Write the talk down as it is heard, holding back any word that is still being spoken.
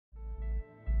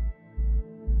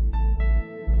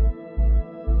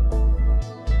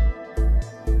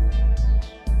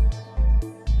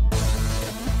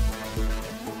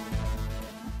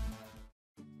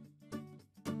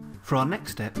For our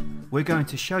next step, we're going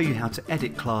to show you how to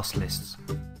edit class lists.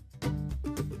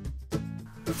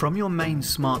 From your main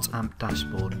SmartAmp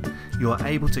dashboard, you are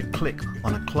able to click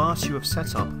on a class you have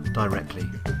set up directly.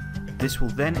 This will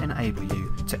then enable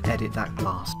you to edit that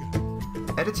class.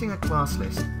 Editing a class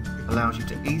list allows you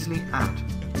to easily add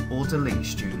or delete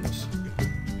students.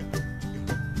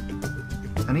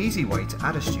 An easy way to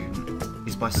add a student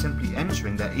is by simply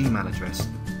entering their email address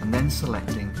and then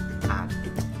selecting Add.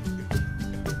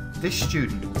 This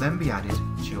student will then be added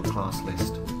to your class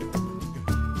list.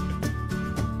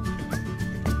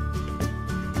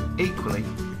 Equally,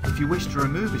 if you wish to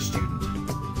remove a student,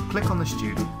 click on the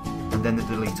student and then the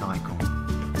delete icon.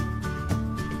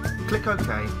 Click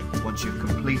OK once you've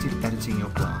completed editing your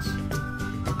class,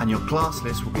 and your class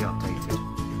list will be updated.